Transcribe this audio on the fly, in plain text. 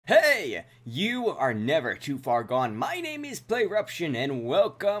Hey, you are never too far gone. My name is Playruption, and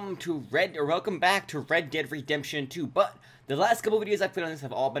welcome back to Red Dead Redemption 2. But the last couple videos I've put on this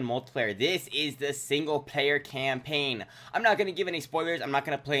have all been multiplayer. This is the single player campaign. I'm not gonna give any spoilers. I'm not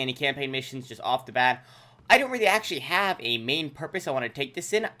gonna play any campaign missions just off the bat. I don't really actually have a main purpose I want to take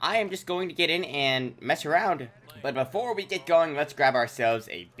this in. I am just going to get in and mess around. But before we get going, let's grab ourselves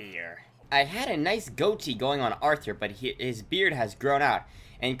a beer. I had a nice goatee going on Arthur, but his beard has grown out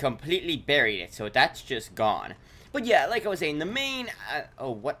and completely buried it, so that's just gone. But yeah, like I was saying, the main...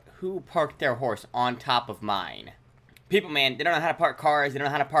 who parked their horse on top of mine? People, man, they don't know how to park cars, they don't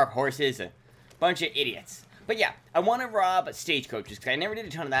know how to park horses, a bunch of idiots. But yeah, I want to rob stagecoaches, because I never did a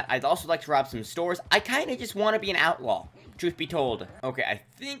ton of that. I'd also like to rob some stores. I kind of just want to be an outlaw, truth be told. Okay, I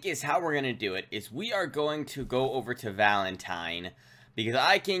think is how we're going to do it, is we are going to go over to Valentine, because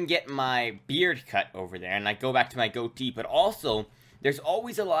I can get my beard cut over there, and I go back to my goatee, but also... there's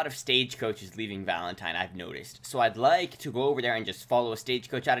always a lot of stagecoaches leaving Valentine, I've noticed. So I'd like to go over there and just follow a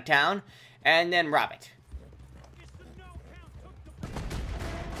stagecoach out of town, and then rob it.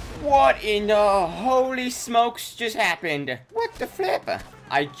 What in the holy smokes just happened? What the flip?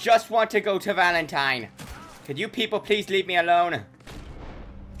 I just want to go to Valentine. Could you people please leave me alone?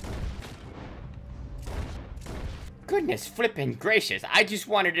 Goodness flippin' gracious, I just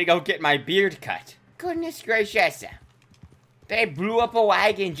wanted to go get my beard cut. Goodness gracious. They blew up a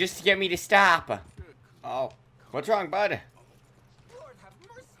wagon just to get me to stop. Oh, what's wrong, bud?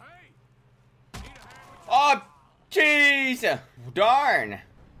 Oh, jeez! Darn!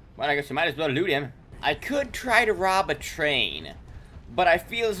 Well, I guess we might as well loot him. I could try to rob a train, but I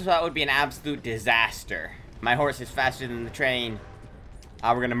feel as though that would be an absolute disaster. My horse is faster than the train.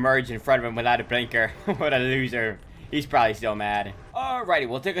 We're gonna merge in front of him without a blinker. What a loser. He's probably still mad. Alrighty,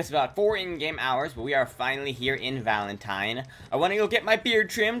 well, it took us about 4 in-game hours, but we are finally here in Valentine. I want to go get my beard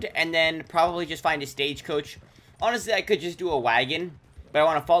trimmed, and then probably just find a stagecoach. Honestly, I could just do a wagon, but I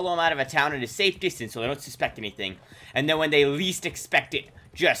want to follow them out of a town at a safe distance so they don't suspect anything. And then when they least expect it,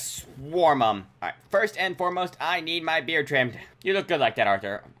 just swarm them. Alright, first and foremost, I need my beard trimmed. You look good like that,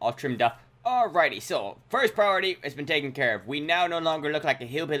 Arthur. All trimmed up. Alrighty, so, first priority has been taken care of. We now no longer look like a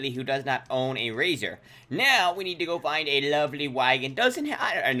hillbilly who does not own a razor. Now, we need to go find a lovely wagon. I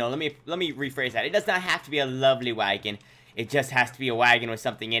don't know, let me rephrase that. It does not have to be a lovely wagon. It just has to be a wagon with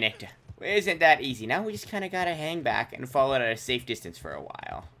something in it. Isn't that easy? Now we just kind of gotta hang back and follow it at a safe distance for a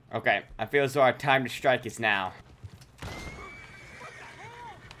while. Okay, I feel as though our time to strike is now.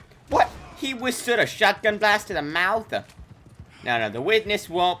 What? He withstood a shotgun blast to the mouth? No, the witness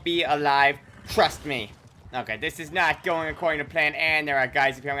won't be alive. Trust me. Okay, this is not going according to plan, and there are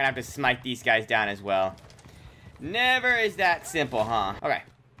guys up here. I'm gonna have to smite these guys down as well. Never is that simple, huh? Okay,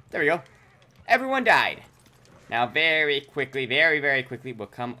 there we go. Everyone died. Now, very quickly, very quickly, we'll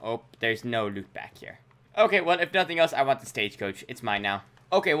come... oh, there's no loot back here. Okay, well, if nothing else, I want the stagecoach. It's mine now.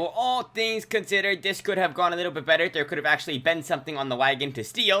 Okay, well, all things considered, this could have gone a little bit better. There could have actually been something on the wagon to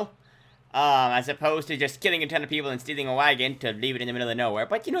steal. As opposed to just killing a ton of people and stealing a wagon to leave it in the middle of nowhere.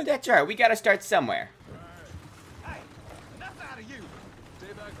 But, you know, that's alright. We gotta start somewhere. Hey, enough out of you.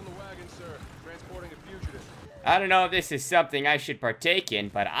 Stay back from the wagon, sir. Transporting a fugitive. I don't know if this is something I should partake in,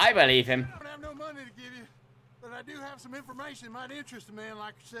 but I believe him. I don't have no money to give you, but I do have some information that might interest a man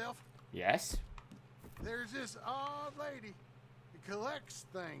like yourself. Yes? There's this odd lady who collects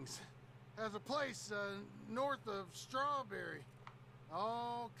things. Has a place north of Strawberry.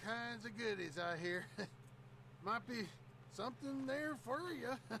 All kinds of goodies out here. Might be something there for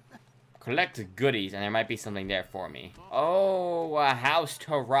you. Collect goodies, and there might be something there for me. Oh, a house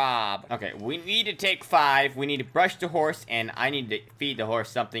to rob. Okay, we need to take 5. We need to brush the horse, and I need to feed the horse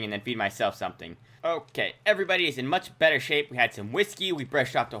something, and then feed myself something. Okay, everybody is in much better shape. We had some whiskey. We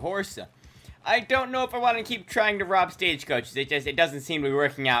brushed off the horse. I don't know if I want to keep trying to rob stagecoaches. It doesn't seem to be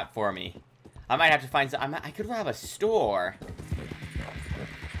working out for me. I might have to find some... I could rob a store.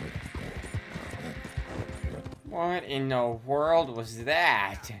 What in the world was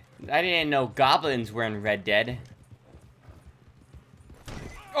that? I didn't know goblins were in Red Dead.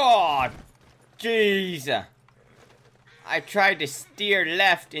 Oh, jeez. I tried to steer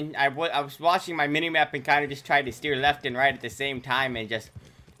left, and I was watching my minimap and kind of just tried to steer left and right at the same time and just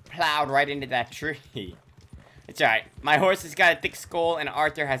plowed right into that tree. It's alright. My horse has got a thick skull, and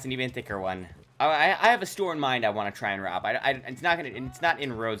Arthur has an even thicker one. I have a store in mind I want to try and rob. It's not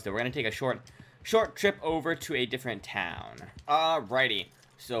in Rhodes, though. We're going to take a short trip over to a different town. Alrighty.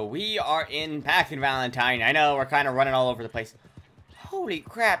 So we are back in Valentine. I know, we're kind of running all over the place. Holy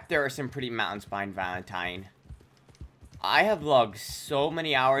crap, there are some pretty mountains behind Valentine. I have logged so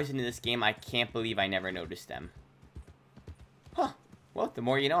many hours into this game, I can't believe I never noticed them. Huh. Well, the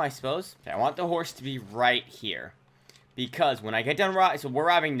more you know, I suppose. I want the horse to be right here. Because when I get done robbing... So we're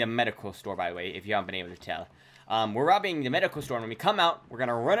robbing the medical store, by the way, if you haven't been able to tell. We're robbing the medical store, and when we come out, we're going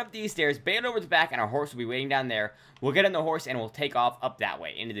to run up these stairs, bail over the back, and our horse will be waiting down there. We'll get on the horse, and we'll take off up that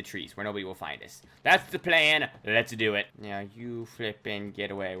way, into the trees, where nobody will find us. That's the plan. Let's do it. Now, you flippin' get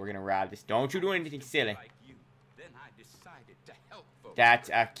away. We're going to rob this. Don't you do anything silly. That's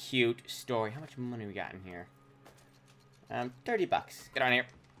a cute story. How much money we got in here? 30 bucks. Get on here.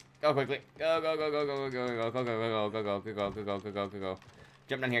 Go quickly. Go, go, go, go, go, go, go, go, go, go, go, go, go, go, go, go, go, go, go, go.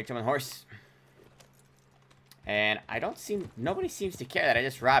 Jump down here, jump on the horse. And I don't seem... Nobody seems to care that I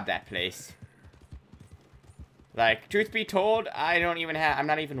just robbed that place. Like, truth be told, I don't even have... I'm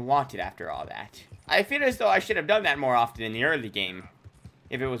not even wanted after all that. I feel as though I should have done that more often in the early game.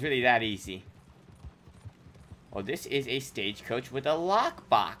 If it was really that easy. Well, this is a stagecoach with a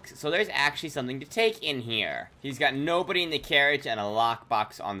lockbox. So there's actually something to take in here. He's got nobody in the carriage and a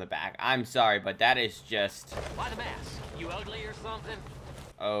lockbox on the back. I'm sorry, but that is just... Why the mask? You ugly or something?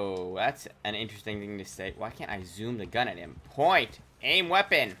 Oh, that's an interesting thing to say. Why can't I zoom the gun at him? Point. Aim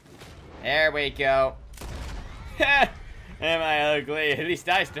weapon. There we go. Am I ugly? At least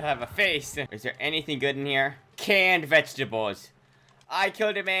I still have a face. Is there anything good in here? Canned vegetables. I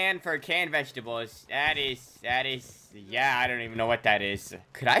killed a man for canned vegetables. That is, yeah, I don't even know what that is.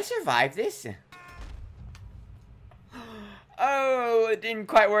 Could I survive this? Oh, it didn't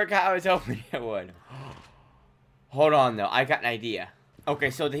quite work how I was hoping it would. Hold on, though. I got an idea. Okay,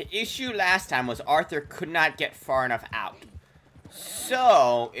 so the issue last time was Arthur could not get far enough out.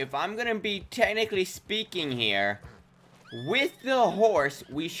 So, if I'm gonna be technically speaking here, with the horse,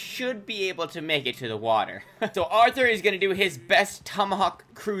 we should be able to make it to the water. So Arthur is going to do his best Tomahawk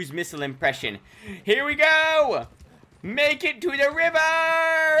cruise missile impression. Here we go! Make it to the river!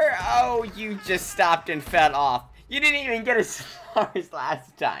 Oh, you just stopped and fell off. You didn't even get as far as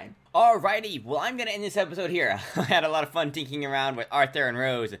last time. Alrighty, well, I'm going to end this episode here. I had a lot of fun tinking around with Arthur and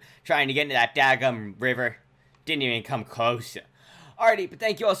Rose, trying to get into that daggum river. Didn't even come close. Alrighty, but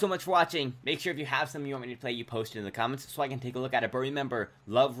thank you all so much for watching. Make sure if you have something you want me to play, you post it in the comments so I can take a look at it. But remember,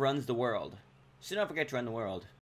 love runs the world. So don't forget to run the world.